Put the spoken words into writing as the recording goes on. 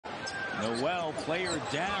Noel, player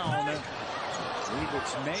down. I believe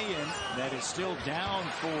it's Mayen that is still down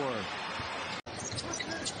for.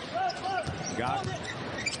 Got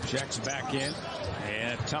checks back in.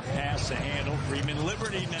 And a tough pass to handle. Freeman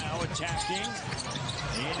Liberty now attacking.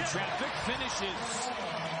 In traffic, finishes.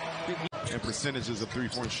 And percentages of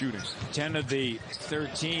three-point shooting. 10 of the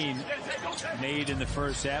 13 made in the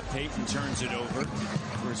first half. Payton turns it over.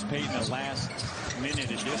 Of course, Payton, a last-minute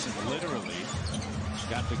addition, literally.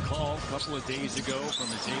 Got the call a couple of days ago from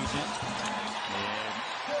his agent. And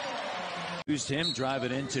used him, drive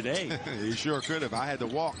it in today. He sure could have. I had to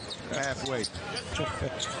walk halfway.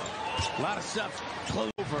 A lot of stuff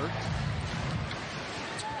close over.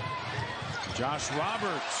 Josh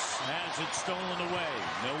Roberts has it stolen away.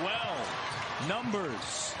 Noel,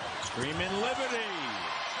 numbers. Freeman Liberty.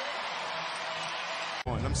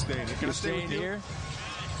 I'm staying here. Can I stay with you? Here?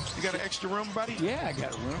 You got an extra room, buddy? Yeah, I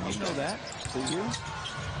got a room. You know that. For you.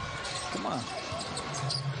 Come on.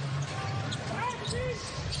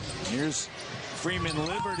 Here's Freeman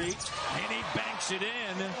Liberty, and he banks it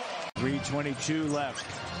in. 3:22 left.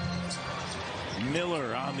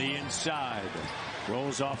 Miller on the inside.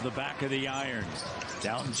 Rolls off the back of the iron.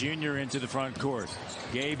 Downton Jr. into the front court.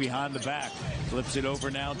 Gay behind the back. Flips it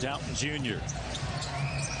over now. Downton Jr.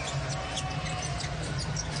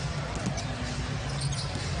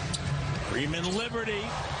 Freeman Liberty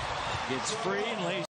gets free and lays